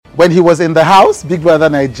When he was in the house, Big Brother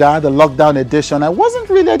Naija, the lockdown edition, I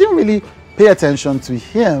didn't really pay attention to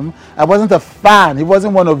him. I wasn't a fan. He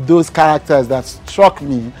wasn't one of those characters that struck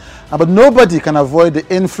me. But nobody can avoid the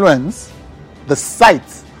influence, the sight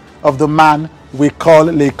of the man we call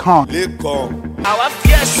Laycon. Our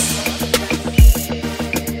fierce.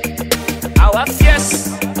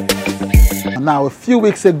 Now, a few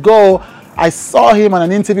weeks ago, I saw him on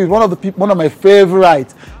an interview with one of my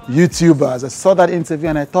favorite YouTubers. I saw that interview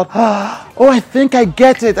and I thought, oh, I think I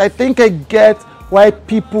get it. I think I get why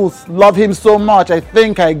people love him so much. I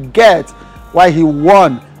think I get why he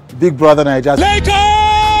won Big Brother Naija.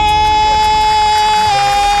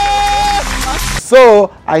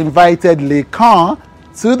 So I invited Laycon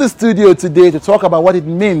to the studio today to talk about what it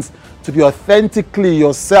means to be authentically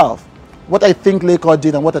yourself. What I think Laycon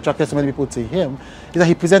did and what attracted so many people to him is that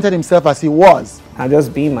he presented himself as he was. And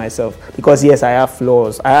just being myself. Because yes, I have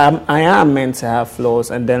flaws. I am meant to have flaws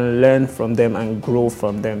and then learn from them and grow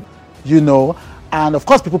from them. You know, and of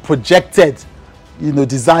course people projected, you know,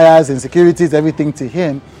 desires, insecurities, everything to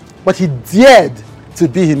him. But he dared to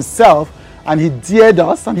be himself, and he dared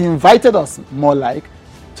us and he invited us more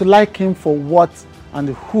to like him for what and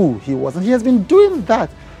who he was. And he has been doing that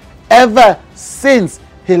ever since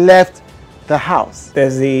he left the house.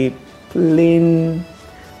 There's a plain,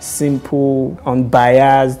 simple,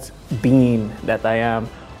 unbiased being that I am.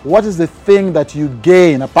 What is the thing that you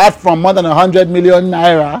gain, apart from more than 100 million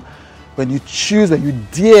naira, when you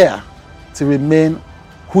dare to remain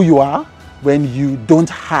who you are, when you don't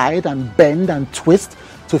hide and bend and twist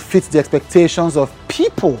to fit the expectations of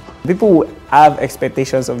people? People will have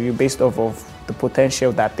expectations of you based off of the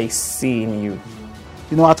potential that they see in you.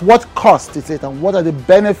 You know, at what cost is it, and what are the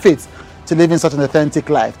benefits to living such an authentic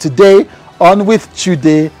life? Today, on With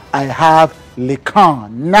Chude, I have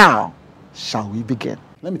Laycon. Now, shall we begin?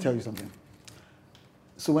 Let me tell you something.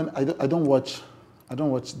 So when I don't watch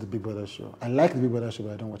the Big Brother show. I like the Big Brother show,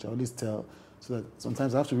 but I don't watch it. I always tell, so that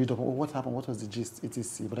sometimes I have to read up, what happened, what was the gist,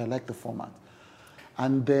 etc. But I like the format.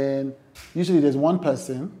 And then usually there's one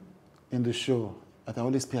person in the show that I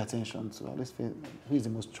always pay attention to. I always feel who is the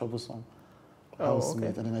most troublesome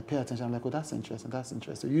housemate. Okay. And then I pay attention. I'm like, oh, that's interesting.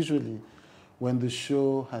 So usually when the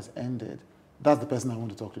show has ended, that's the person I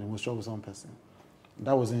want to talk to, the most troublesome person.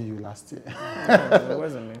 That wasn't you last year. It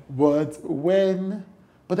wasn't me.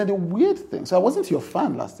 But then the weird thing, so I wasn't your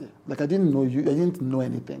fan last year. Like, I didn't know you, I didn't know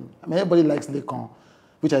anything. I mean, everybody likes Laycon,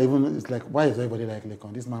 which it's like, why does everybody like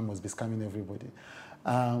Laycon? This man must be scamming everybody.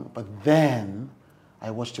 But then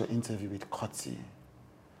I watched your interview with Koti.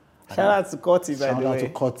 Shout out to Koti, by the way. Shout out to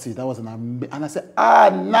Koti. That was and I said,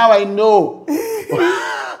 now I know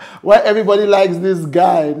why everybody likes this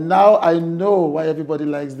guy. Now I know why everybody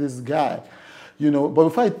likes this guy. You know, but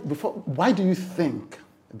before, why do you think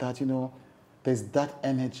that, you know, there's that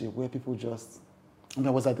energy where people just... I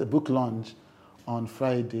was at the book launch on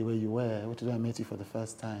Friday where you were, which is where I met you for the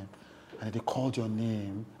first time, and they called your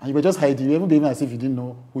name, and you were just hiding. You were even behaving as if you didn't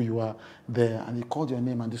know who you are there, and they called your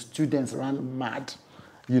name, and the students ran mad,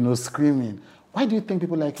 you know, screaming. Why do you think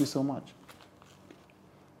people like you so much?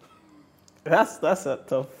 That's a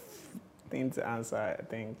tough thing to answer, I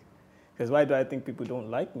think. Because why do I think people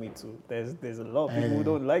don't like me too? There's a lot of people who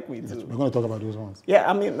don't like me too. We're going to talk about those ones. Yeah,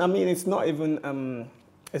 I mean, it's not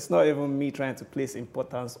even me trying to place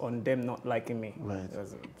importance on them not liking me. Right.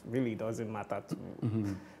 It really doesn't matter to me.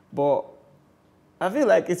 Mm-hmm. But I feel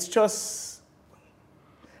like it's just,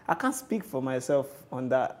 I can't speak for myself on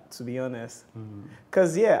that, to be honest.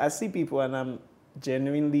 Because I see people and I'm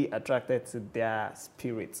genuinely attracted to their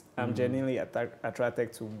spirit. I'm genuinely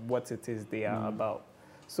attracted to what it is they are about.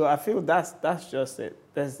 So I feel that's just it.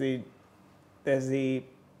 There's a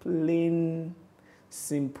plain,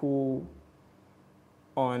 simple,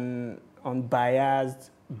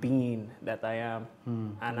 unbiased being that I am,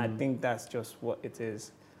 and I think that's just what it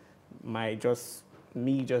is. Me just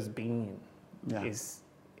being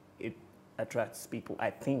it attracts people,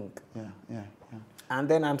 I think. Yeah. And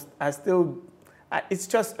then it's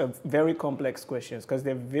just a very complex question because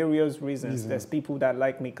there are various reasons. There's people that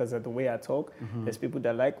like me because of the way I talk. There's people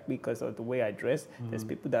that like me because of the way I dress. There's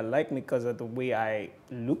people that like me because of the way I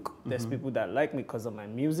look. There's people that like me because of my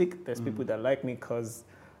music. There's people that like me because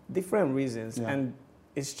different reasons. Yeah. And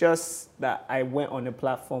it's just that I went on a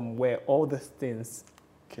platform where all the things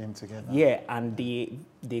came together. Yeah, and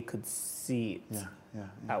they could see it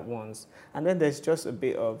at once. And then there's a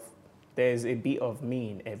bit of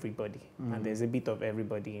me in everybody, and there's a bit of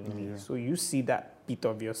everybody in me. So you see that bit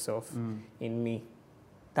of yourself in me.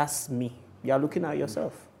 That's me. You're looking at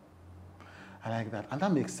yourself. I like that. And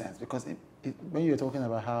that makes sense because when you're talking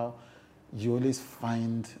about how you always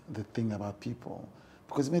find the thing about people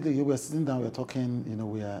Because immediately we were sitting down, we were talking,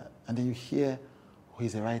 and then you hear, oh,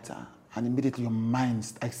 he's a writer. And immediately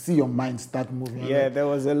I see your mind start moving. Yeah, there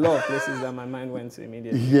was a lot of places that my mind went to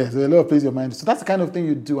immediately. Yes, there are a lot of places your mind. So that's the kind of thing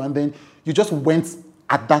you do. And then you just went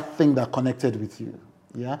at that thing that connected with you.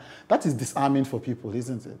 Yeah? That is disarming for people,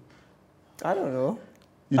 isn't it? I don't know.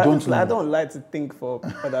 I don't like to think for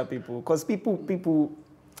other people. Because people,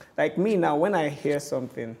 like me now, when I hear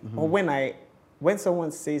something, or when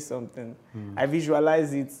someone says something, I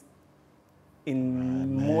visualize it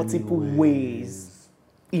in multiple ways.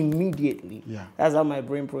 Immediately. Yeah. That's how my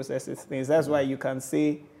brain processes things. That's why you can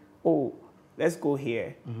say, oh, let's go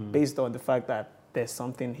here, based on the fact that there's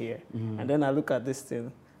something here. And then I look at this thing,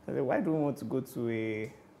 I say, why do we want to go to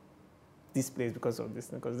this place because of this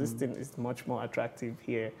thing? Because this thing is much more attractive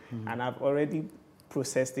here. And I've already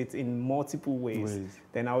processed it in multiple ways.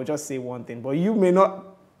 Then I will just say one thing. But you may not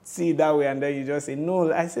see it that way, and then you just say,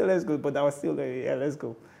 no, I say let's go, but I was still like, yeah, let's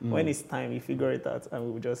go. When it's time, you figure it out, and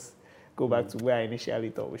we will just go back to where I initially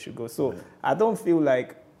thought we should go. So I don't feel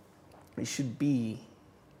like it should be,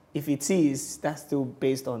 if it is, that's still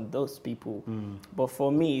based on those people. But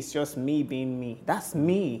for me, it's just me being me. That's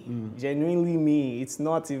me, genuinely me. It's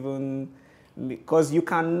not even, because you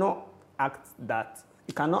cannot act that.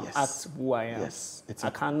 You cannot act who I am. Yes. I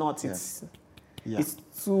cannot. It's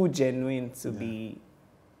too genuine to be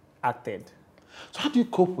acted. So how do you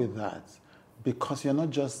cope with that? Because you're not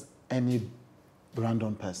just any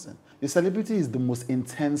random person. Your celebrity is the most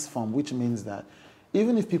intense form, which means that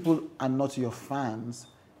even if people are not your fans,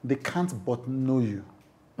 they can't but know you.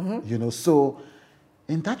 So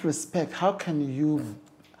in that respect, how can you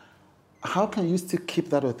still keep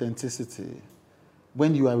that authenticity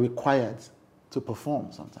when you are required to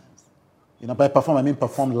perform sometimes? By perform, I mean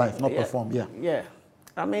perform live, not perform. Yeah.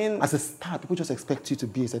 I mean, as a star, people just expect you to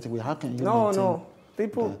be a certain way. How can you No.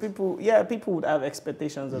 maintain People would have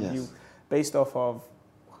expectations of you based off of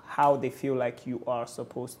how they feel like you are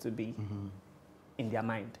supposed to be in their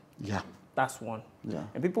mind. Yeah. That's one. Yeah.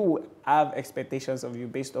 And people will have expectations of you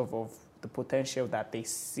based off of the potential that they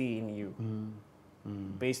see in you,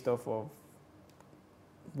 based off of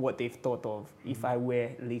what they've thought of. If I were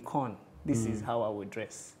Lekon, this is how I would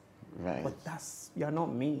dress. Right. But you're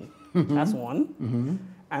not me. That's one.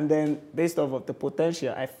 And then based off of the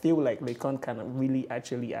potential, I feel like Lekon can really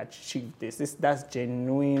actually achieve this. That's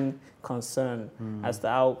genuine concern as to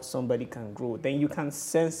how somebody can grow. Then you can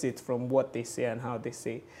sense it from what they say and how they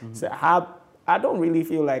say. So I don't really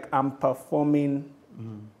feel like I'm performing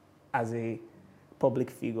as a public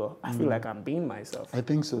figure. I feel like I'm being myself. I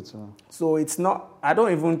think so too. So it's not, I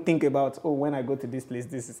don't even think about, when I go to this place,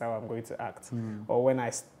 this is how I'm going to act. Or when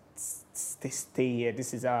I stay here,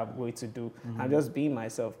 this is how I'm going to do. I'm just being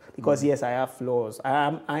myself. Because yes, I have flaws.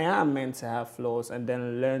 I am meant to have flaws and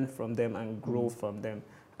then learn from them and grow from them.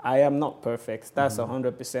 I am not perfect. That's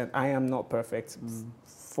 100%. I am not perfect.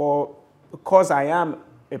 Because I am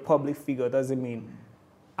a public figure doesn't mean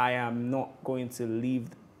I am not going to leave.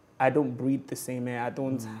 I don't breathe the same air. I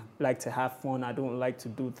don't like to have fun. I don't like to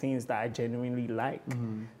do things that I genuinely like.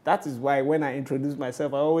 That is why when I introduce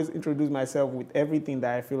myself, I always introduce myself with everything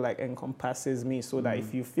that I feel like encompasses me, so that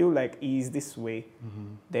if you feel like he is this way,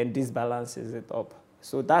 then this balances it up.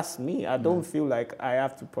 So that's me. I don't feel like I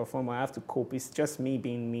have to perform, I have to cope. It's just me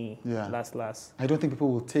being me, last. I don't think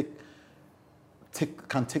people will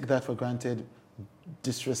can take that for granted,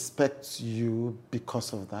 disrespect you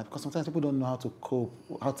because of that. Because sometimes people don't know how to cope,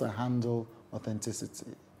 how to handle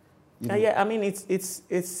authenticity. Yeah, I mean,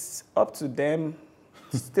 it's up to them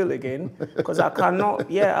still again, because I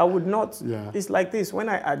cannot, I would not. It's like this, when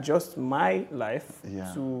I adjust my life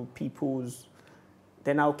to people's,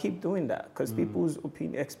 then I'll keep doing that, because people's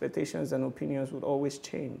expectations and opinions would always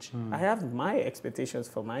change. I have my expectations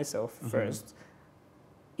for myself first.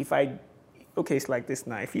 It's like this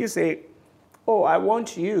now. If you say, I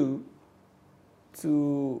want you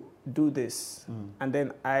to do this, and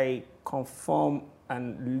then I conform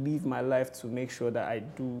and live my life to make sure that I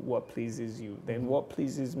do what pleases you, then what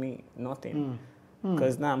pleases me? Nothing.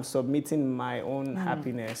 Because now I'm submitting my own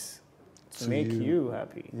happiness to make you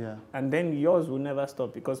happy. And then yours will never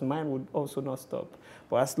stop, because mine would also not stop.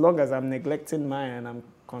 But as long as I'm neglecting mine and I'm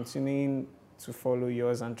continuing to follow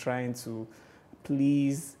yours and trying to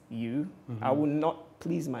please you, I will not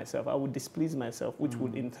please myself. I would displease myself, which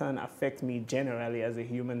would in turn affect me generally as a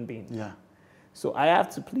human being. So I have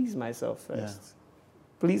to please myself first.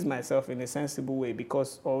 Please myself in a sensible way,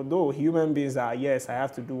 because although human beings are, yes, I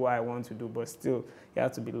have to do what I want to do, but still you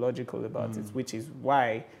have to be logical about it, which is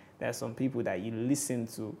why there are some people that you listen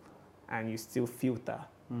to and you still filter.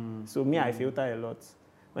 So me, I filter a lot.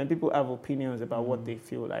 When people have opinions about what they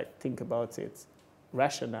feel, I think about it.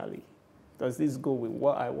 rationally? Does this go with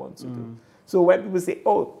what I want to do? So when people say,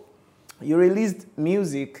 oh, you released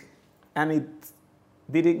music and it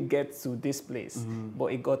didn't get to this place, but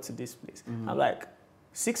it got to this place. I'm like,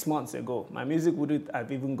 6 months ago, my music wouldn't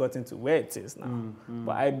have even gotten to where it is now.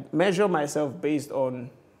 But I measure myself based on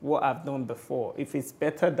what I've done before. If it's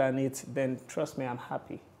better than it, then trust me, I'm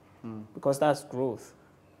happy. Because that's growth.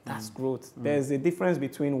 That's growth. There's a difference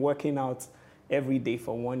between working out every day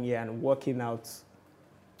for 1 year and working out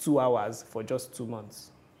 2 hours for just 2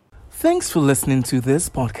 months. Thanks for listening to this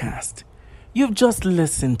podcast. You've just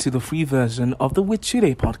listened to the free version of the With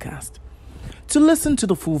Chude podcast. To listen to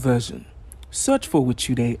the full version, search for With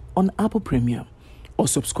Chude on Apple Premium or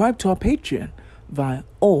subscribe to our Patreon via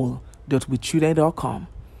all.withchude.com.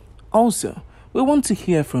 Also, we want to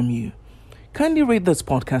hear from you. Kindly rate this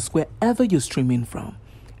podcast wherever you're streaming from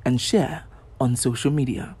and share on social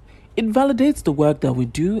media. It validates the work that we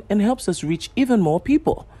do and helps us reach even more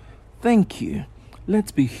people. Thank you.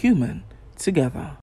 Let's be human together.